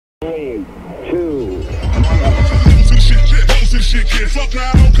3, 2.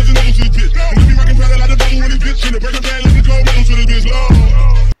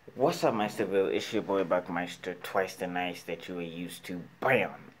 What's up, Meisterville? It's your boy Buckmeister, twice the nice that you were used to.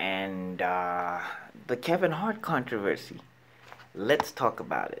 Bam! And the Kevin Hart controversy. Let's talk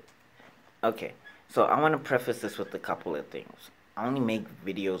about it. Okay, so I want to preface this with a couple of things. I only make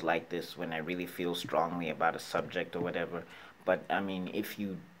videos like this when I really feel strongly about a subject or whatever. But I mean, if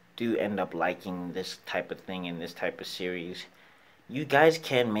you do end up liking this type of thing in this type of series, you guys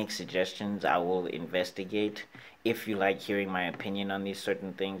can make suggestions. I will investigate. If you like hearing my opinion on these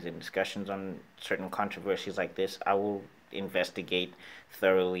certain things and discussions on certain controversies like this, I will investigate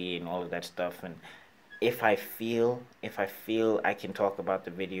thoroughly and all of that stuff. And if I feel I can talk about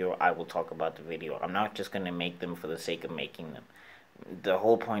the video, I will talk about the video. I'm not just going to make them for the sake of making them. The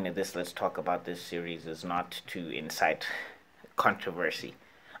whole point of this Let's Talk About This series is not to incite controversy,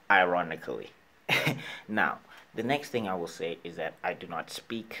 ironically. Now, the next thing I will say is that I do not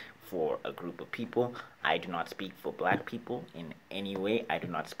speak for a group of people. I do not speak for black people in any way. I do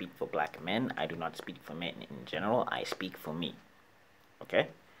not speak for black men. I do not speak for men in general. I speak for me. Okay?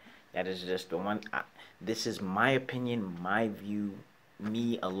 That is just the one. This is my opinion, my view,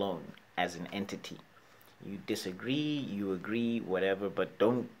 me alone as an entity. You disagree, you agree, whatever, but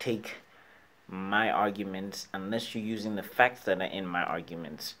don't take my arguments unless you're using the facts that are in my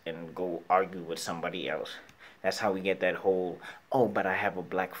arguments and go argue with somebody else. That's how we get that whole, oh, but I have a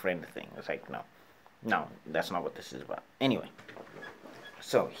black friend thing. It's like, no, that's not what this is about. Anyway,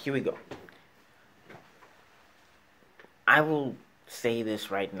 so here we go. I will say this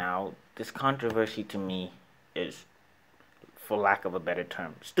right now. This controversy to me is, for lack of a better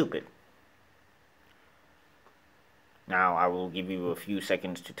term, stupid. Now, I will give you a few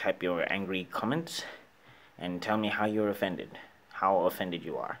seconds to type your angry comments and tell me how you're offended, how offended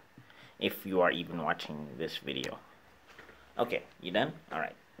you are, if you are even watching this video. Okay, you done?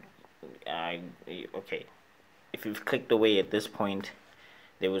 Alright. Okay. If you've clicked away at this point,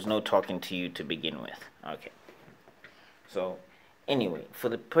 there was no talking to you to begin with. Okay. So, anyway, for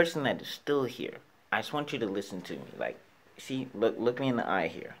the person that is still here, I just want you to listen to me. Like, see, look me in the eye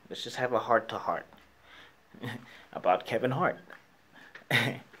here. Let's just have a heart-to-heart about Kevin Hart.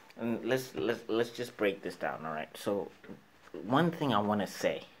 And let's just break this down, alright? So, one thing I want to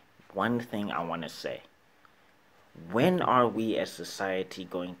say. When are we as society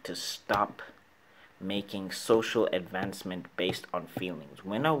going to stop making social advancement based on feelings?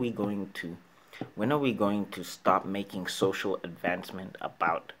 When are we going to stop making social advancement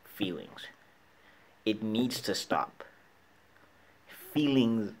about feelings? It needs to stop.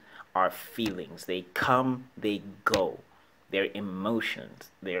 Feelings are feelings. They come, they go. They're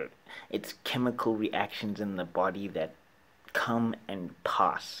emotions. It's chemical reactions in the body that come and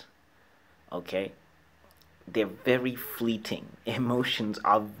pass. Okay? They're very fleeting. Emotions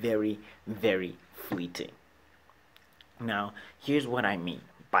are very, very fleeting. Now, here's what I mean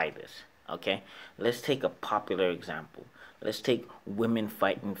by this. Okay? Let's take a popular example. Let's take women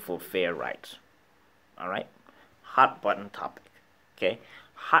fighting for fair rights. Alright? Hot button topic. Okay?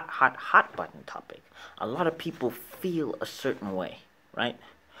 Hot button topic. A lot of people feel a certain way, right?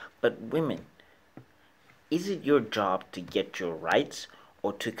 But women, is it your job to get your rights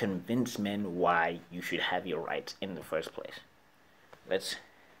or to convince men why you should have your rights in the first place? Let's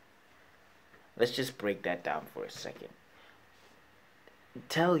just break that down for a second.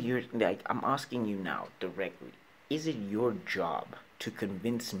 I'm asking you now directly, is it your job to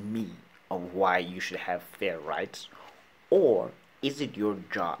convince me of why you should have fair rights, or is it your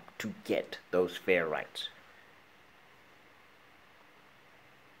job to get those fair rights?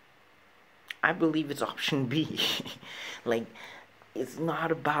 I believe it's option B. Like, it's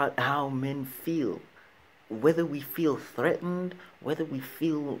not about how men feel. Whether we feel threatened, whether we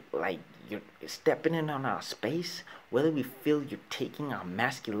feel like you're stepping in on our space, whether we feel you're taking our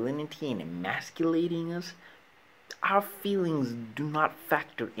masculinity and emasculating us, our feelings do not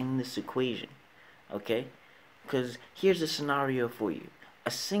factor in this equation, okay? Because here's a scenario for you.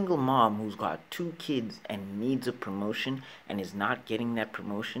 A single mom who's got 2 kids and needs a promotion and is not getting that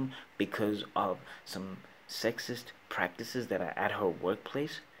promotion because of some sexist practices that are at her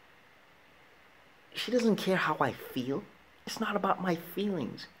workplace, she doesn't care how I feel. It's not about my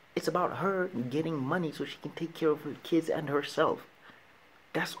feelings. It's about her getting money so she can take care of her kids and herself.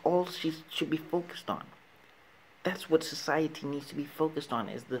 That's all she should be focused on. That's what society needs to be focused on,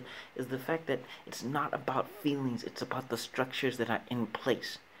 is the fact that it's not about feelings, it's about the structures that are in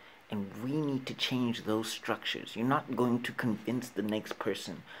place. And we need to change those structures. You're not going to convince the next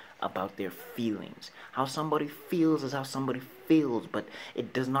person about their feelings. How somebody feels is how somebody feels, but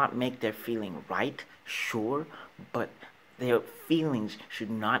it does not make their feeling right, sure, but their feelings should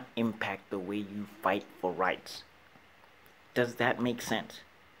not impact the way you fight for rights. Does that make sense?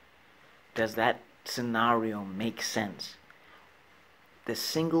 Does that scenario make sense? The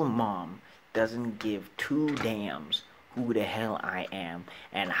single mom doesn't give two damns who the hell I am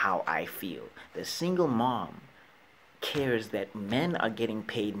and how I feel. The single mom cares that men are getting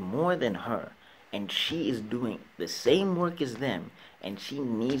paid more than her, and she is doing the same work as them, and she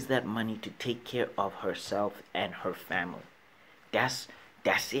needs that money to take care of herself and her family. That's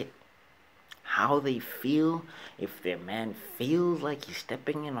it. How they feel, if their man feels like he's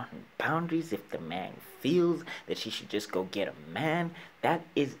stepping in on her boundaries, if the man feels that she should just go get a man, that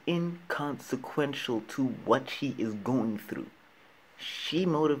is inconsequential to what she is going through. She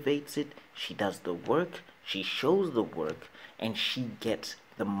motivates it, she does the work, she shows the work, and she gets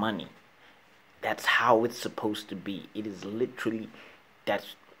the money. That's how it's supposed to be. It is literally,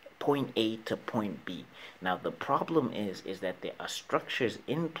 that's point A to point B. Now the problem is that there are structures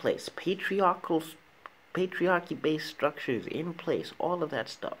in place, patriarchy-based structures in place, all of that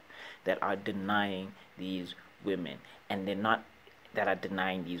stuff that are denying these women, and they're not that are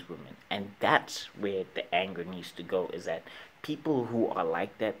denying these women, and that's where the anger needs to go. Is that people who are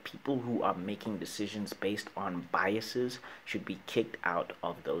like that, people who are making decisions based on biases, should be kicked out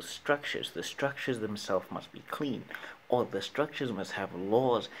of those structures. The structures themselves must be clean, or the structures must have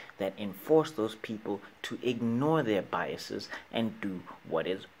laws that enforce those people to ignore their biases and do what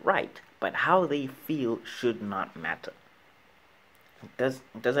is right. But how they feel should not matter. Does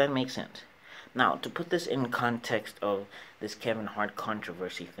that make sense? Now, to put this in context of this Kevin Hart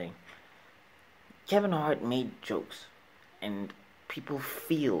controversy thing, Kevin Hart made jokes, and people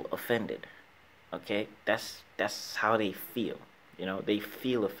feel offended. Okay, that's how they feel. You know, they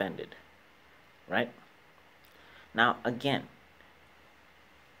feel offended, right? Now, again,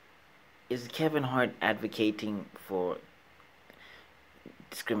 is Kevin Hart advocating for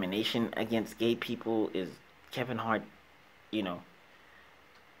discrimination against gay people? Is Kevin Hart, you know,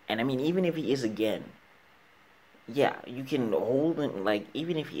 and I mean, even if he is again, yeah, you can hold him, like,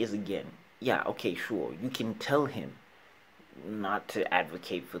 even if he is again, yeah, okay, sure, you can tell him not to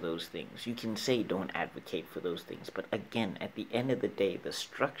advocate for those things. You can say don't advocate for those things. But again, at the end of the day, the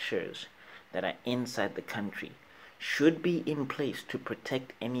structures that are inside the country should be in place to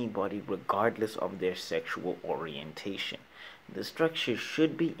protect anybody regardless of their sexual orientation. The structure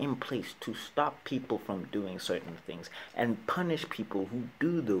should be in place to stop people from doing certain things and punish people who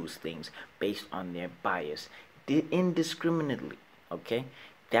do those things based on their bias indiscriminately. Okay?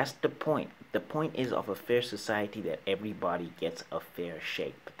 That's the point. The point is of a fair society that everybody gets a fair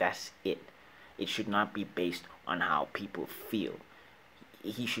shake. But that's it. It should not be based on how people feel.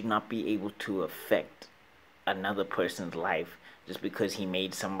 He should not be able to affect another person's life just because he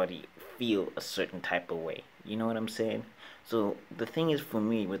made somebody feel a certain type of way. You know what I'm saying? So the thing is, for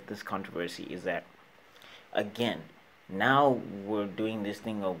me with this controversy is that, again, now we're doing this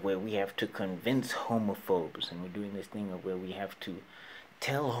thing of where we have to convince homophobes, and we're doing this thing of where we have to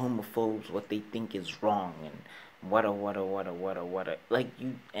tell homophobes what they think is wrong, and what. Like,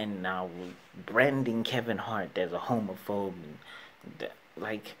 you, and now we're branding Kevin Hart as a homophobe, and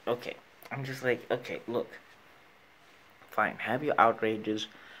like, okay, I'm just like, okay, look, fine, have your outrages,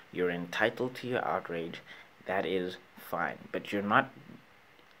 you're entitled to your outrage, that is fine, but you're not,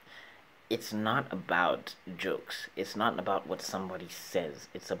 it's not about jokes, it's not about what somebody says,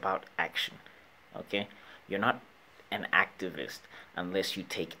 it's about action, okay? You're not an activist unless you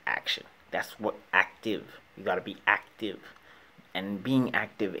take action. That's what active, you gotta be active, and being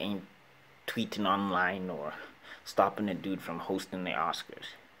active ain't tweeting online or stopping a dude from hosting the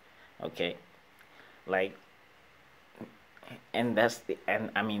Oscars, okay? Like, and that's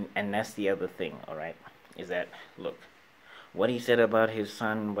the other thing, all right, is that, look, what he said about his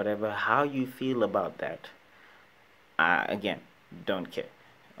son, whatever, how you feel about that, again, don't care,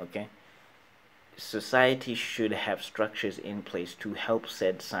 okay? Society should have structures in place to help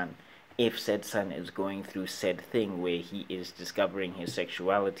said son, if said son is going through said thing where he is discovering his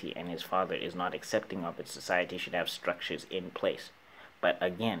sexuality and his father is not accepting of it. Society should have structures in place. But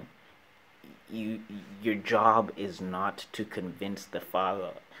again, your job is not to convince the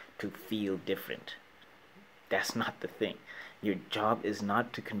father to feel different. That's not the thing. Your job is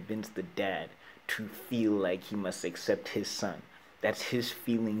not to convince the dad to feel like he must accept his son. That's his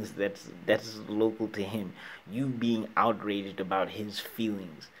feelings, that's local to him. You being outraged about his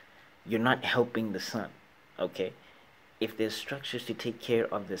feelings, you're not helping the son, okay? If there's structures to take care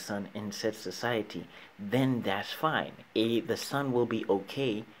of the son in said society, then that's fine. The son will be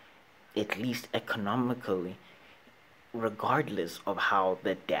okay at least economically, regardless of how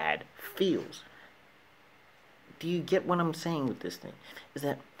the dad feels. Do you get what I'm saying with this thing? Is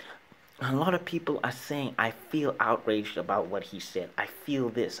that a lot of people are saying, I feel outraged about what he said. I feel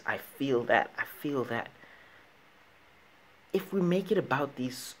this. I feel that. I feel that. If we make it about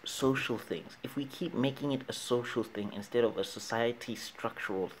these social things, if we keep making it a social thing instead of a society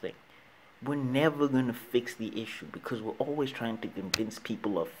structural thing, we're never going to fix the issue, because we're always trying to convince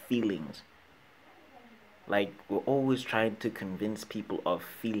people of feelings. Like, we're always trying to convince people of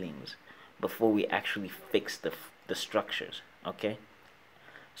feelings before we actually fix the structures, okay?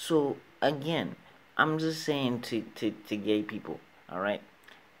 So, again, I'm just saying to gay people, alright?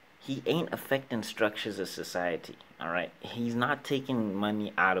 He ain't affecting structures of society, alright? He's not taking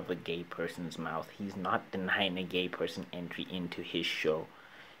money out of a gay person's mouth. He's not denying a gay person entry into his show.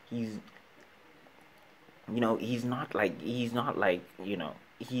 He's, he's not like, he's not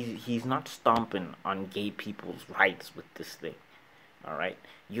stomping on gay people's rights with this thing, alright?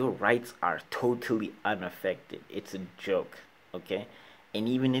 Your rights are totally unaffected. It's a joke, okay? And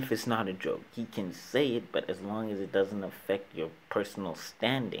even if it's not a joke, he can say it, but as long as it doesn't affect your personal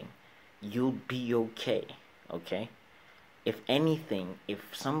standing, you'll be okay, okay? If anything, if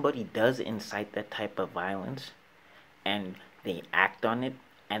somebody does incite that type of violence and they act on it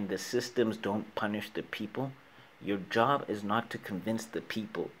and the systems don't punish the people, your job is not to convince the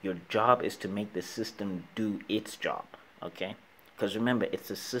people. Your job is to make the system do its job, okay? Because remember,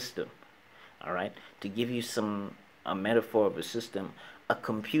 it's a system, all right? To give you a metaphor of a system, a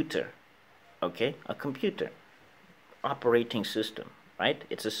computer, okay? A computer, operating system, right?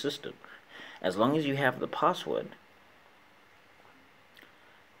 It's a system. As long as you have the password,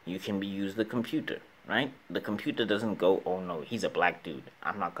 you can use the computer, right? The computer doesn't go, oh no, he's a black dude,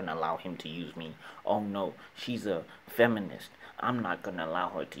 I'm not gonna allow him to use me. Oh no, she's a feminist, I'm not gonna allow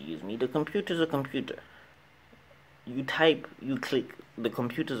her to use me. The computer's a computer. You type, you click, the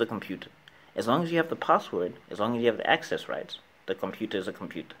computer's a computer. As long as you have the password, as long as you have the access rights, the computer is a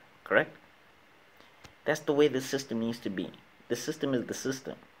computer, correct? That's the way the system needs to be. The system is the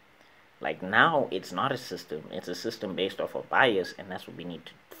system. Like, now it's not a system, it's a system based off of bias, and that's what we need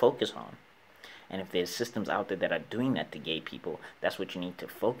to focus on. And if there's systems out there that are doing that to gay people, that's what you need to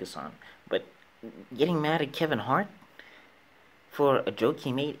focus on. But getting mad at Kevin Hart for a joke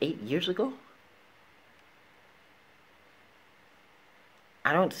he made 8 years ago?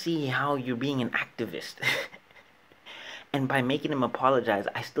 I don't see how you're being an activist. And by making him apologize,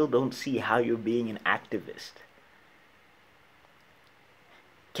 I still don't see how you're being an activist.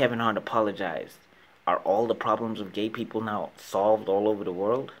 Kevin Hart apologized. Are all the problems of gay people now solved all over the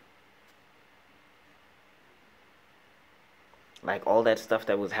world? Like, all that stuff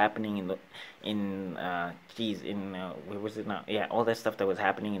that was happening where was it now? Yeah, all that stuff that was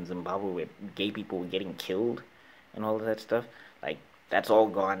happening in Zimbabwe where gay people were getting killed and all of that stuff, like, that's all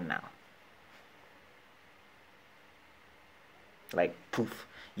gone now. Like, poof.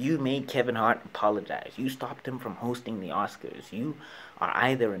 You made Kevin Hart apologize. You stopped him from hosting the Oscars. You are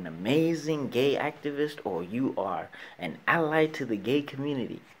either an amazing gay activist or you are an ally to the gay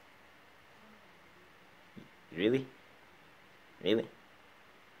community. Really? Really?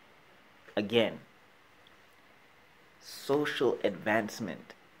 Again, social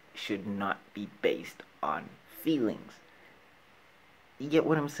advancement should not be based on feelings. You get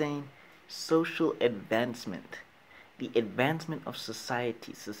what I'm saying? Social advancement, the advancement of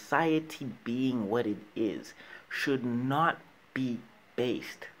society, society being what it is, should not be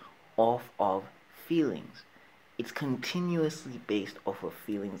based off of feelings. It's continuously based off of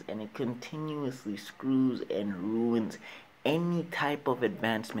feelings, and it continuously screws and ruins any type of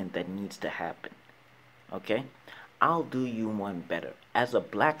advancement that needs to happen. Okay? I'll do you one better. As a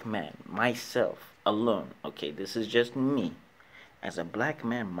black man, myself, alone, okay, this is just me. As a black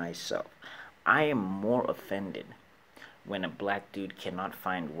man myself, I am more offended when a black dude cannot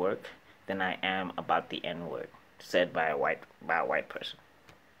find work than I am about the N-word said by a white person.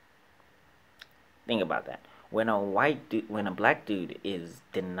 Think about that. When a black dude is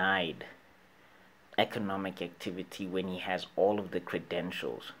denied economic activity when he has all of the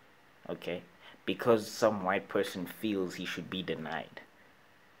credentials, okay, because some white person feels he should be denied,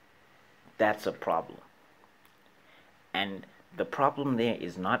 that's a problem. And the problem there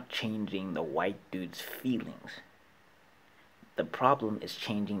is not changing the white dude's feelings. The problem is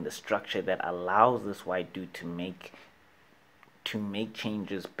changing the structure that allows this white dude to make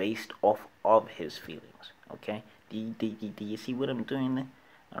changes based off of his feelings. Okay? Do you see what I'm doing there?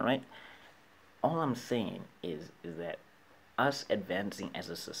 Alright? All I'm saying is that us advancing as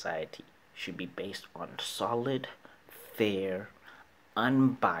a society should be based on solid, fair,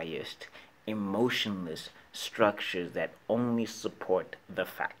 unbiased, emotionless structures that only support the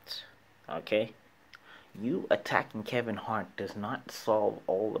facts. Okay? You attacking Kevin Hart does not solve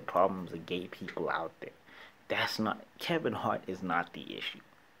all the problems of gay people out there. That's not, Kevin Hart is not the issue.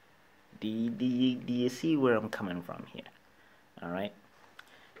 Do you see where I'm coming from here? Alright?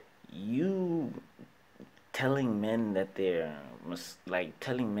 You telling men that they're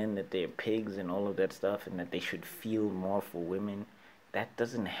telling men that they're pigs and all of that stuff and that they should feel more for women, that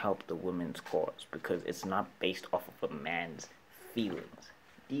doesn't help the women's cause because it's not based off of a man's feelings.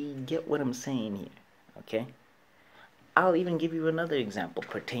 Do you get what I'm saying here? Okay? I'll even give you another example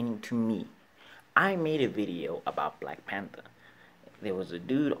pertaining to me. I made a video about Black Panther. There was a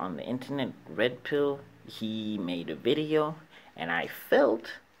dude on the internet, Red Pill, he made a video, and I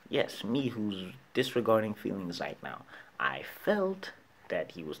felt, yes, me who's disregarding feelings right now, I felt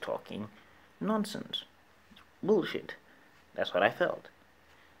that he was talking nonsense. Bullshit. That's what I felt.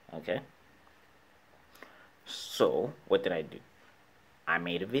 Okay? So, what did I do? I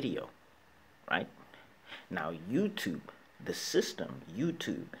made a video, right? Now, YouTube,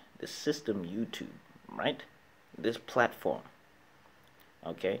 right? This platform,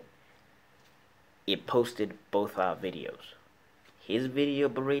 okay? It posted both our videos. His video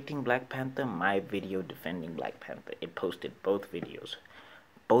berating Black Panther, my video defending Black Panther. It posted both videos.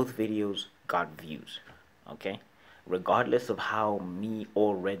 Both videos got views, okay? Regardless of how me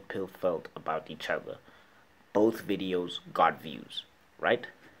or Red Pill felt about each other, both videos got views, right?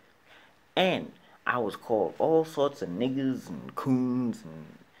 And I was called all sorts of niggas and coons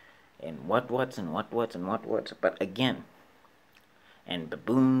and what's and what's. But again, and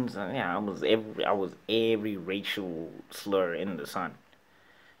baboons. Yeah, I was every racial slur in the sun.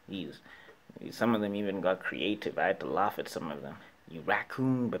 Some of them even got creative. I had to laugh at some of them. You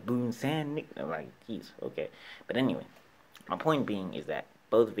raccoon, baboon, sand, nigga. Like, geez, okay. But anyway, my point being is that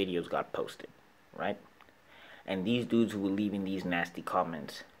both videos got posted, right? And these dudes who were leaving these nasty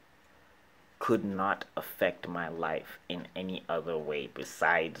comments could not affect my life in any other way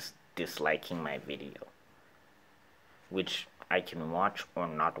besides disliking my video, which I can watch or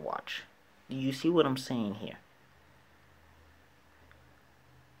not watch. Do you see what I'm saying here?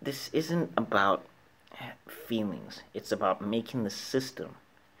 This isn't about feelings. It's about making the system.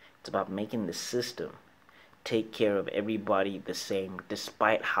 It's about making the system take care of everybody the same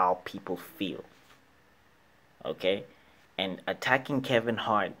despite how people feel. Okay? And attacking Kevin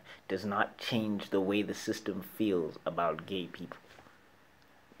Hart does not change the way the system feels about gay people.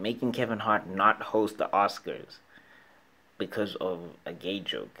 Making Kevin Hart not host the Oscars because of a gay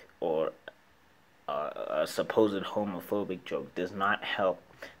joke or a supposed homophobic joke does not help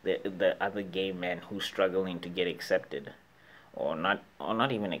the other gay men who's struggling to get accepted, or not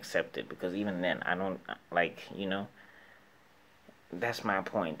even accepted, because even then I don't that's my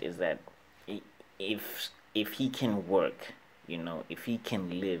point, is that if he can work, if he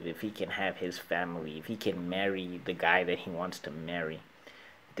can live, if he can have his family, if he can marry the guy that he wants to marry,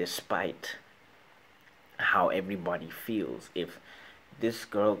 despite how everybody feels, if this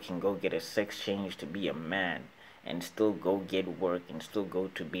girl can go get a sex change to be a man and still go get work and still go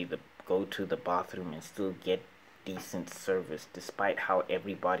to the bathroom and still get decent service despite how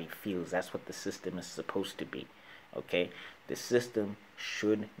everybody feels, that's what the system is supposed to be. Okay? The system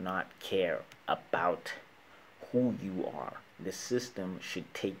should not care about who you are. The system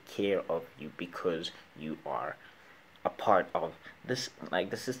should take care of you because you are a part of this. Like,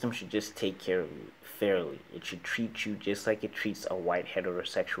 the system should just take care of you fairly. It should treat you just like it treats a white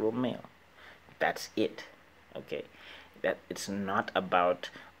heterosexual male. That's it. Okay? That it's not about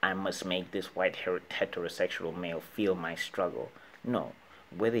I must make this white heterosexual male feel my struggle. No.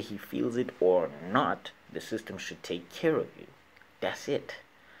 Whether he feels it or not, the system should take care of you. That's it.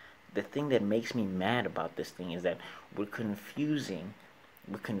 The thing that makes me mad about this thing is that we're confusing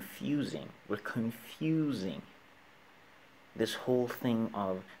this whole thing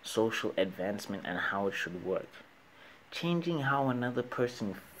of social advancement and how it should work. Changing how another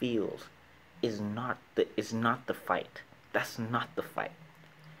person feels is not the fight. That's not the fight.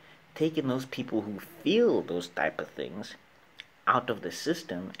 Taking those people who feel those type of things out of the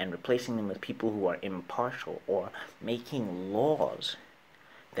system and replacing them with people who are impartial, or making laws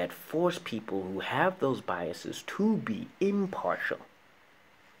that force people who have those biases to be impartial.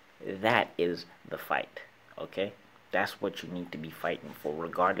 That is the fight. Okay? That's what you need to be fighting for,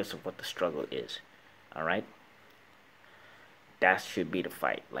 regardless of what the struggle is. Alright? That should be the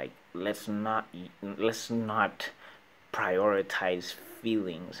fight. Like, let's not prioritize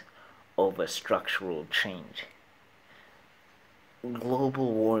feelings over structural change.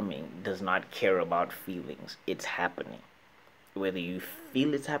 Global warming does not care about feelings. It's happening. Whether you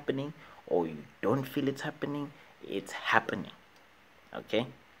feel it's happening or you don't feel it's happening. Okay?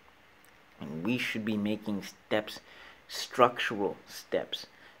 And we should be making steps, structural steps.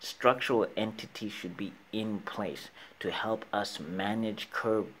 Structural entities should be in place to help us manage,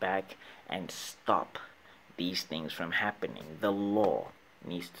 curb back, and stop these things from happening. The laws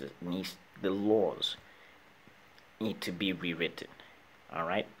need to be rewritten. All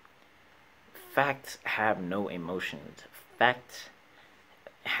right? Facts have no emotions. Facts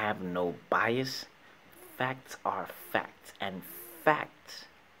have no bias. Facts are facts, and facts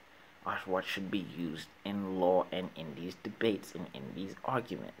are what should be used in law and in these debates and in these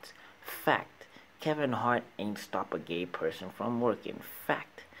arguments. Fact: Kevin Hart ain't stop a gay person from working.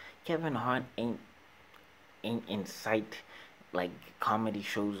 Fact: Kevin Hart ain't incite like comedy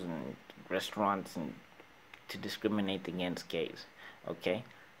shows and restaurants and to discriminate against gays. Okay?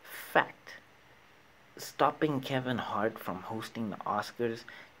 Fact: stopping Kevin Hart from hosting the Oscars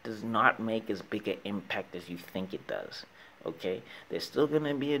does not make as big an impact as you think it does. Okay? There's still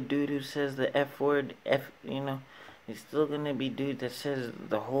gonna be a dude who says the F word, there's still gonna be dude that says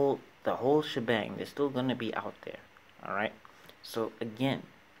the whole shebang. They're still gonna be out there. Alright? So again,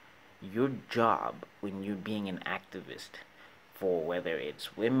 your job when you're being an activist for whether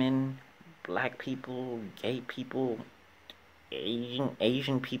it's women, black people, gay people,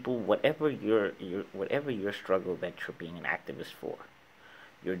 Asian people, whatever your struggle that you're being an activist for,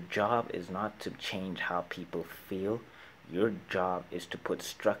 your job is not to change how people feel. Your job is to put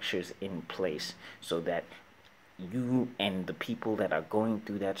structures in place so that you and the people that are going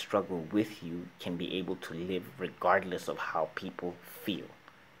through that struggle with you can be able to live regardless of how people feel.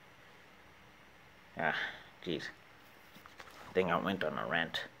 Jeez. I think I went on a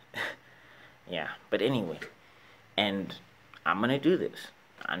rant. Yeah, but anyway, and I'm gonna do this,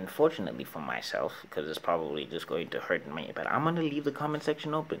 unfortunately for myself, because it's probably just going to hurt me, but I'm gonna leave the comment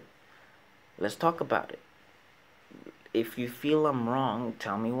section open. Let's talk about it. If you feel I'm wrong,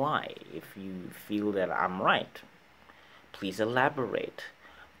 tell me why. If you feel that I'm right, please elaborate.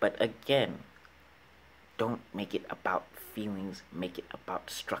 But again, don't make it about feelings, make it about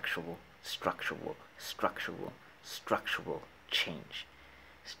structural change.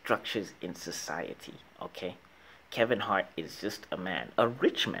 Structures in society, okay? Kevin Hart is just a man, a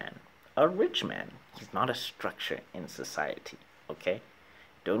rich man. He's not a structure in society, okay?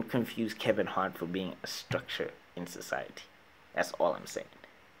 Don't confuse Kevin Hart for being a structure in society. That's all I'm saying.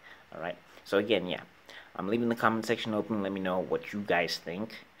 Alright? So again, yeah, I'm leaving the comment section open. Let me know what you guys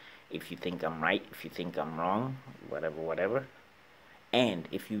think. If you think I'm right, if you think I'm wrong, whatever. And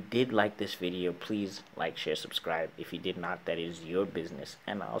if you did like this video, please like, share, subscribe. If you did not, that is your business.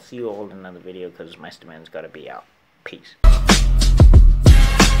 And I'll see you all in another video because Masterman's gotta be out. Peace.